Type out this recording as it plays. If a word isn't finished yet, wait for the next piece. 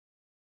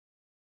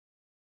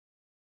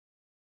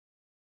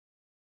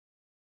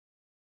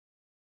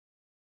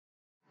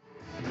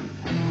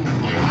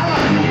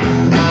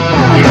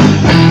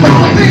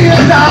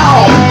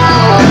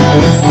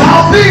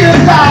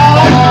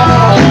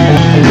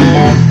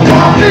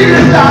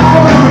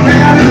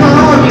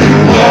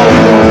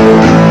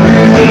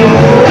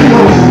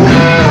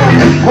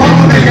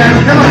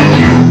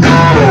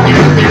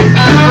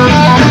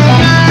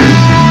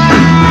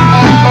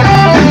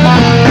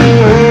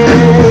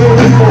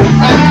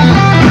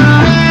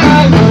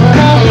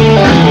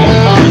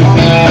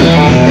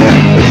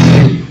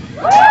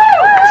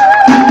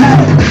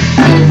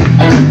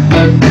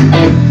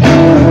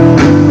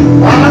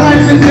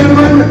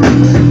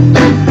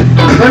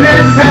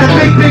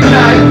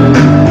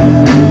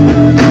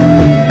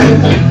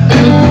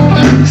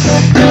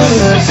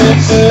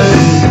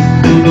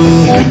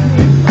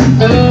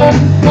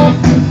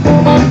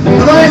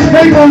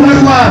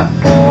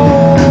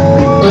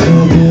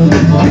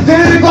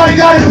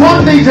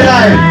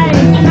Today.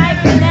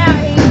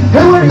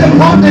 Who went to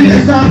Pondy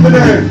this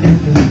afternoon?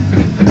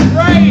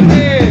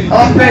 I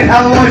bet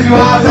otherwise you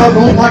arseholes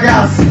will look like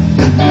us.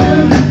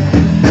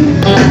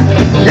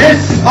 Yes,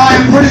 I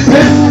am pretty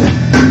pissed.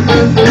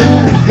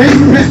 He's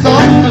pissed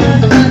off.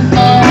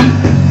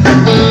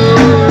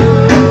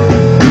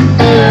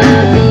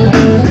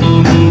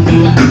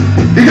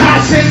 You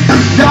gotta sit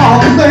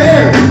y'all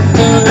there.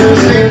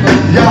 Sit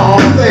y'all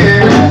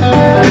there.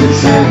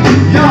 Sit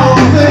y'all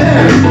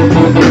there.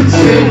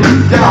 Sit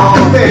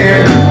y'all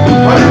there.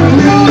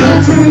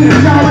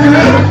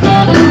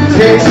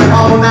 Takes it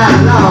all night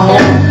long.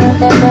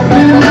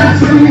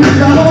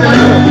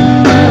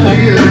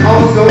 Feeling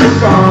all so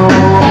strong.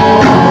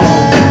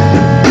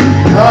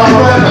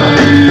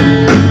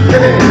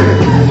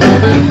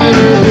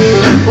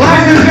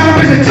 Ladies and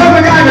gentlemen, it's a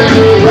Trevor Gavin.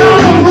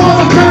 Round of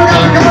applause for Trevor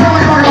Gavin. Come on,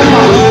 look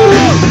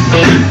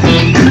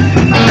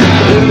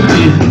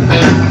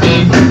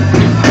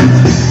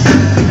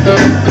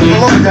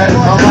at that.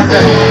 I like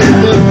that.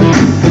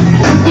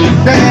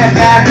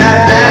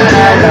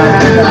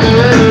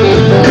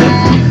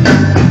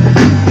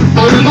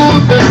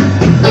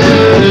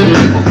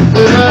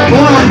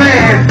 What a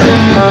man!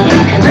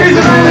 He's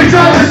the man who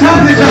drove us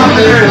home this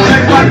afternoon.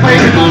 Let's like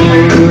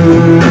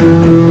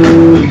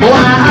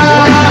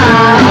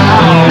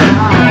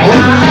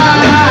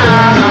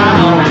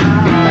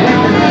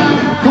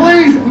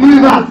Please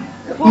move up.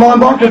 My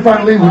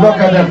microphone lead will not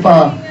go that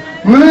far.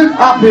 Move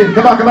up here.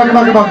 Come on, come on, come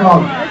on, come on, come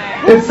on.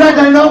 It's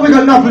Saturday night, we've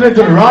got nothing to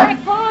do, right?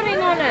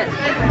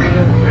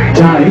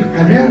 Tony,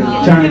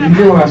 can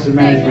you ask the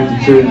management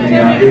to turn the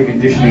air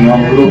conditioning on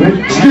a little bit?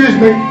 Excuse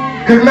me,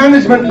 could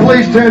management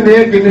please turn the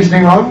air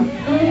conditioning on?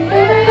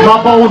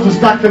 My balls are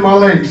stuck to my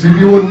legs, if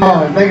you wouldn't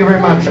mind. Thank you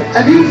very much.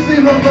 Have you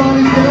seen my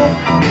body girl?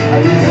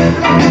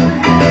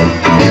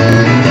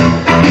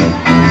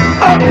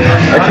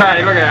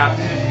 Okay, look out.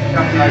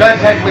 Don't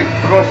take me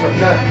across the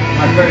no.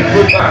 I'm very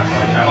good.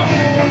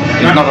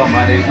 He's not on,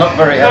 mate. He's not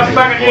very happy.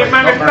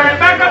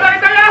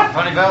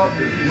 Tony Bell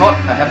is not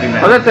a happy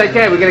man. Well, that's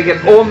okay. We're going to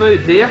get all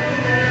moods here.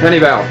 Tony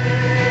Bell,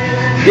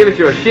 give us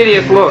your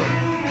shittiest look.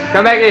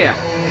 Come back here.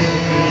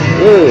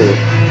 Ooh.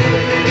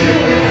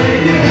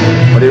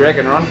 What do you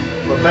reckon, Ron?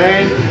 The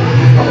band,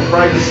 I'm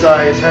afraid to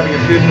say, is having a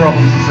few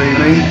problems this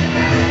evening.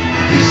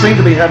 We seem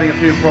to be having a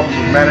few problems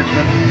with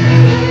management.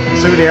 We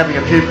seem to be having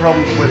a few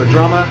problems with the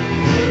drummer.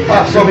 We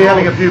seem to be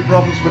having a few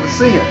problems with the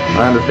singer.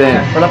 I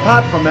understand. But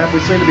apart from that,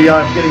 we seem to be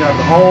getting over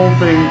the whole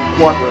thing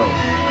quite well.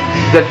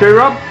 Is that true,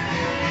 Rob?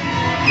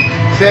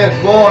 Sounds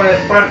more on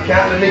that front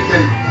counter than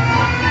anything.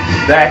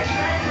 That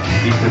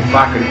is the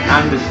fucking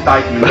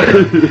understatement.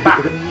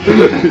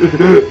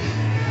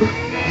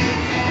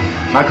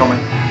 No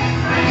comment.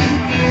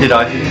 Did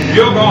I?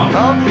 You're gone.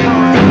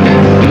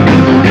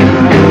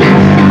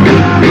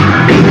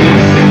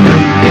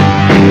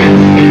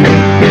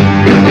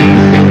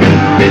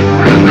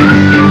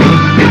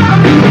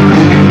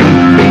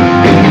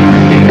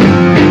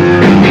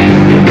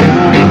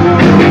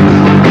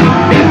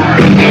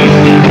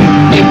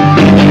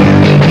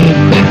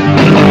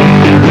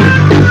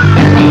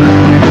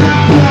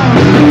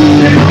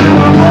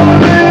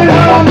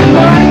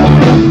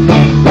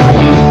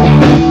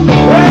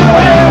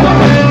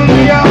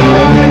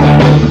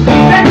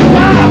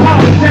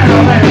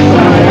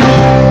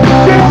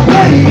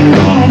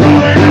 Hey!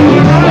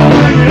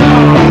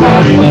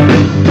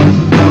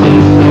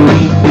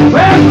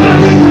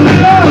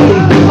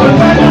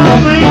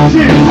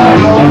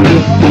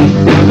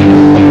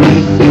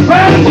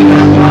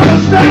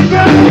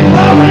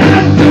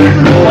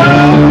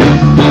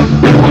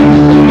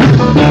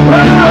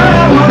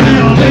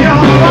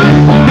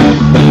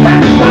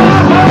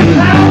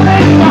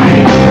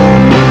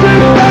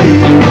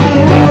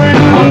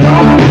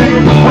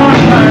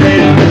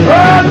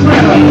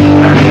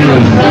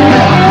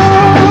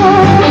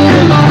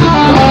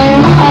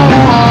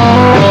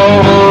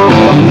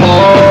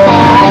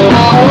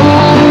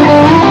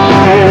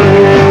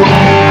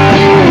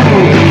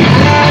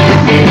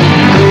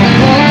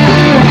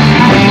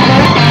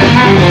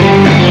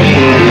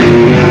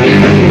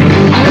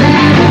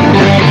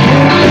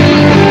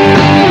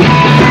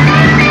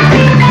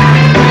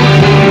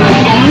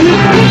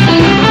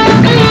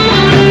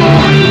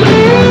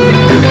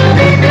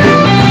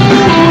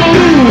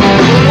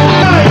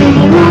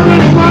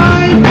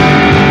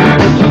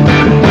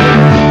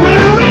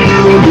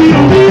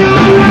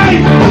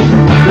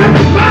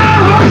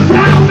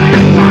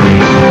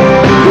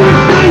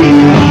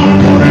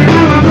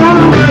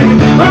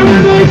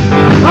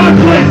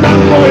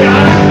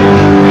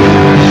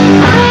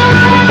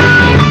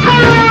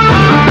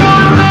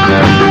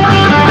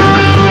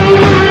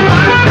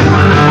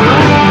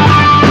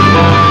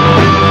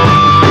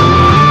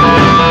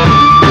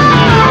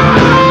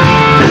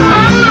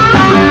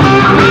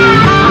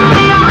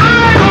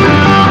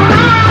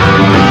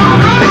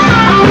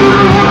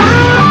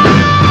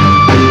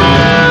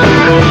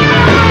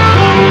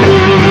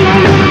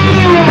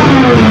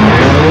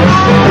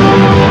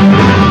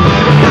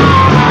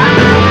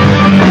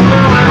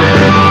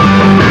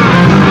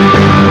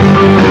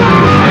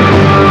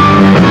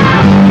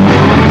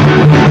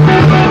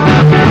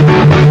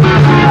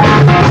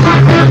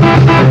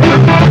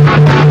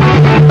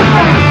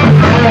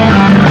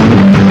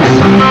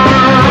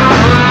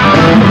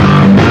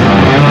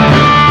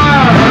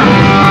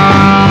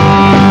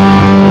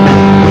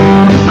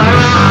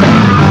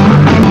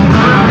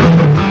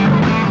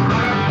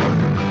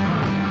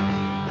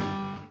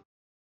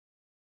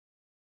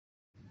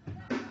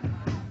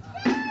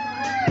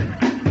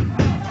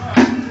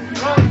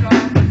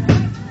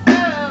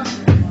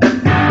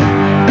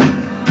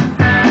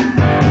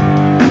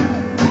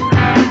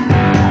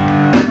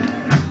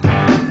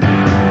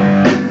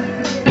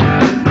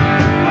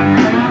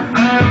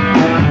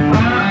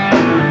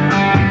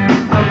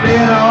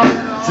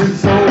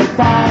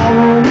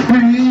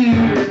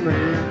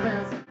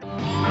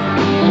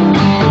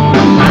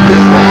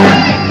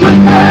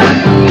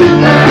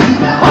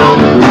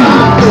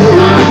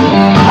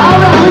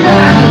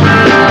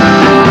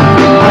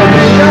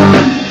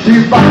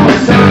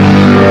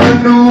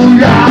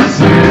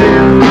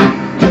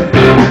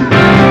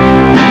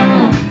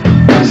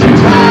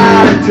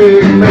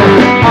 take me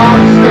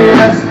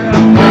upstairs.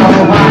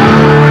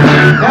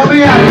 Help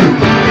me out.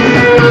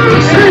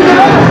 Sing it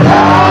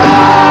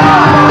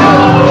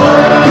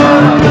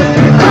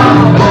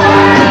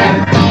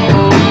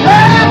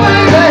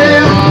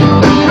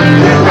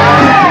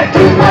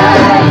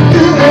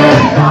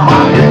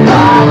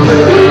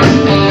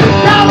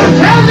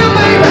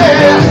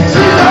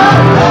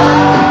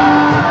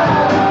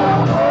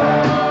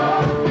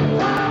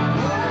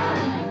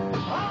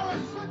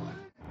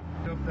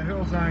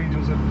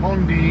Angels at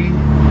Bondi,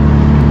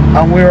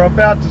 and we're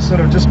about to sort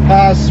of just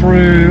pass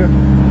through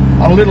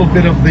a little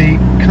bit of the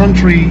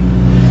country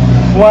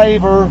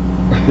flavour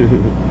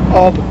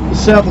of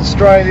South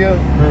Australia.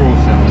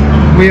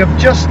 We have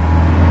just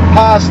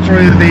passed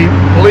through the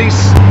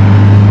police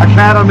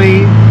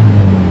academy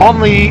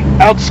on the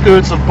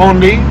outskirts of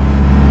Bondi,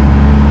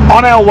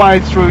 on our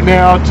way through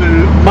now to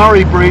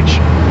Murray Bridge,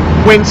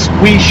 whence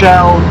we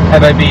shall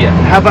Have a beer.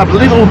 have a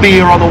little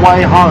beer on the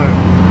way home.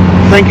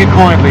 Thank you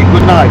kindly.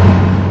 Good night.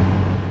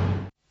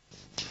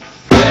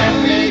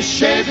 Bend me,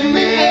 shape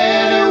me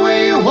any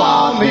way you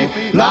want me.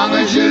 Long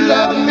as you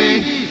love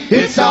me,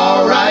 it's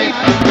alright.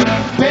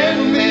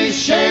 Bend me,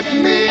 shape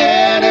me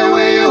any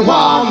way you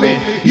want me.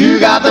 You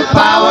got the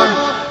power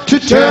to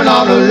turn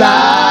on the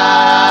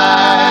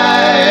light.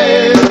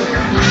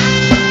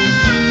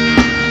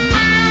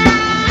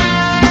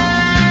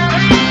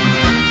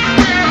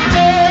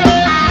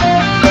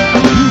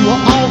 You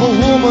are all the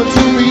woman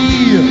to me,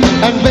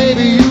 and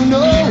baby you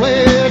know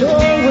it.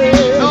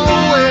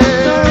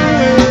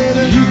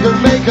 You can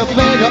make a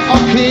beggar a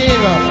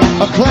king,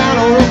 a clown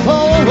or a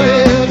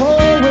poet.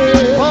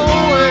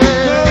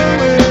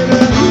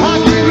 I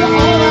give you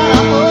all that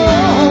I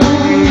own.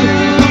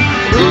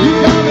 You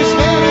got me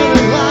standing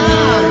in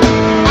line,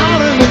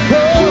 out in the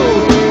cold,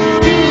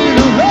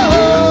 feeling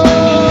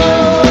alone.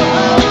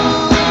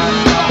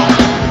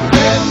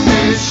 Bend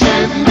me,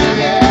 shape me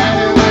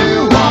any way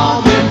you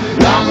want me.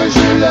 Long as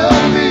you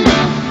love me,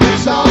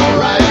 it's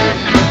alright.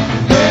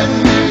 Bend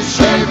me,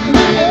 shape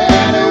me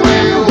any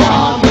way you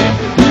want me.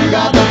 You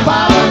got the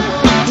power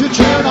to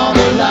turn on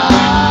the light.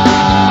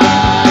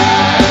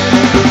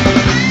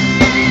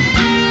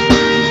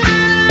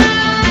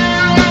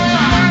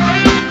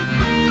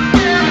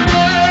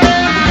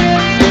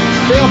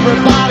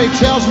 Everybody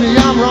tells me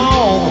I'm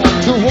wrong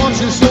to want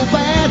you so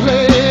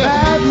badly.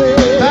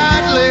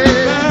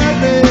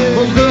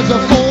 But there's a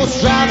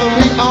force driving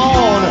me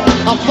on.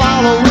 I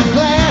follow it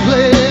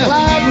gladly.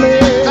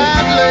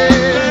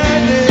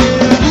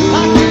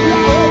 I give you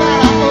all that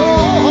I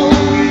own.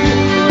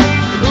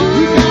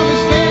 You got me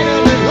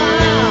standing in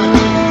line,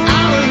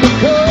 out in the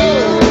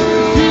cold,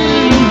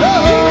 feeling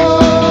low.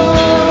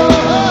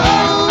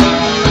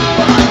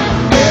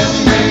 Bend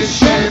me,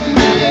 shape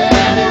me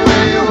any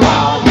way you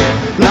want me.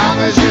 Long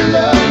as you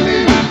love me,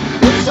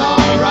 it's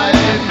alright.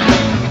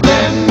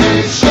 Bend me,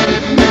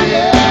 shape me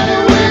any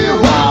way you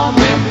want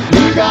me.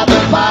 You got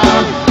the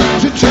power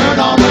to turn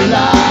on the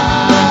light.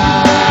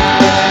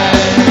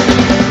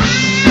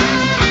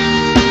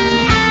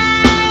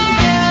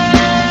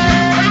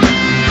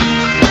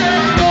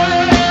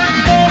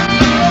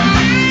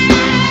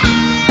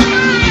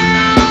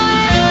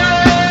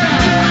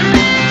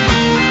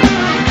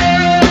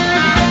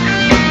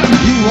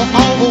 You are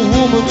all the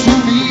woman to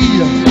me,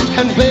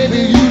 and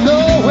baby you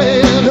know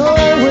it.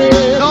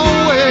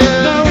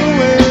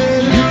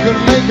 You can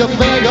make a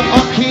beggar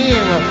a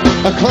king,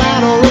 a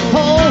clown or a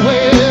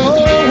poet.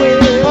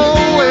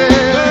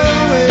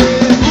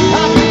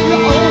 I give you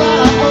all that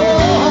I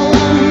own.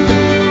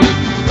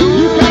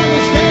 You got me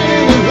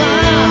standing in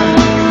line,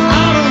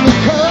 out in the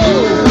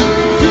cold,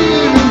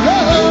 feeling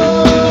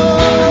low.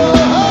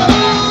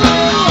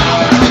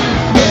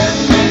 Bend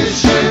me,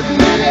 shape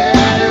me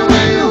any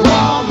way you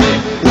want me.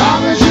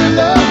 Long as you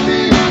love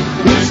me,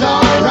 it's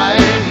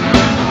alright.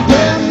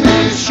 Bend me,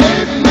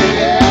 shape me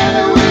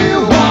any way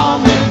you want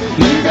me.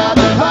 You got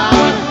the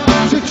power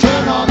to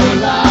turn on the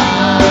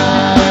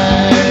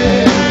light.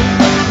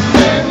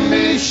 Bend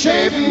me,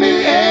 shape me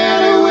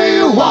any way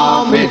you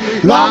want me.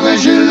 Long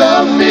as you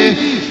love me,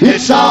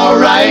 it's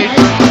alright.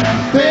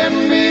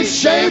 Bend me,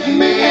 shape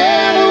me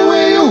any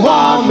way you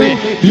want me.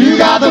 You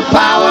got the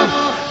power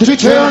to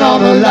turn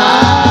on the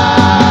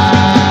light.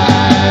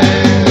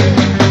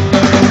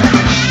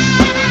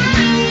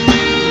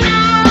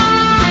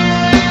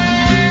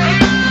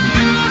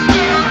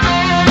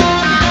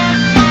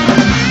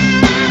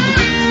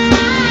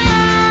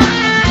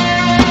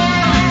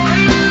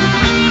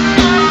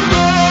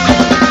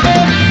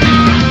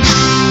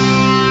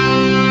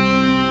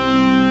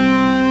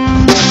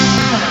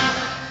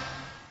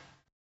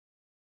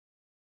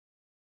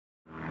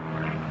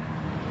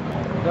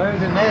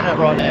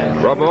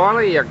 Rob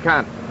Wiley, you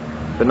cunt,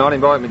 for not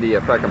inviting me to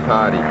your fucking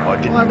party.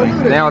 I didn't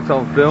mean Now it's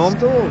on film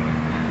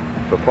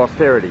for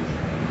posterity.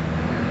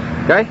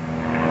 Okay?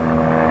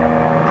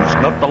 It's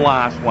not the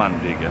last one,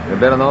 Digger. It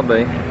better not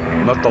be.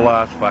 Not the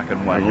last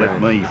fucking one.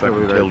 Let me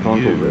fucking tell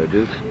you.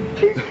 Verges.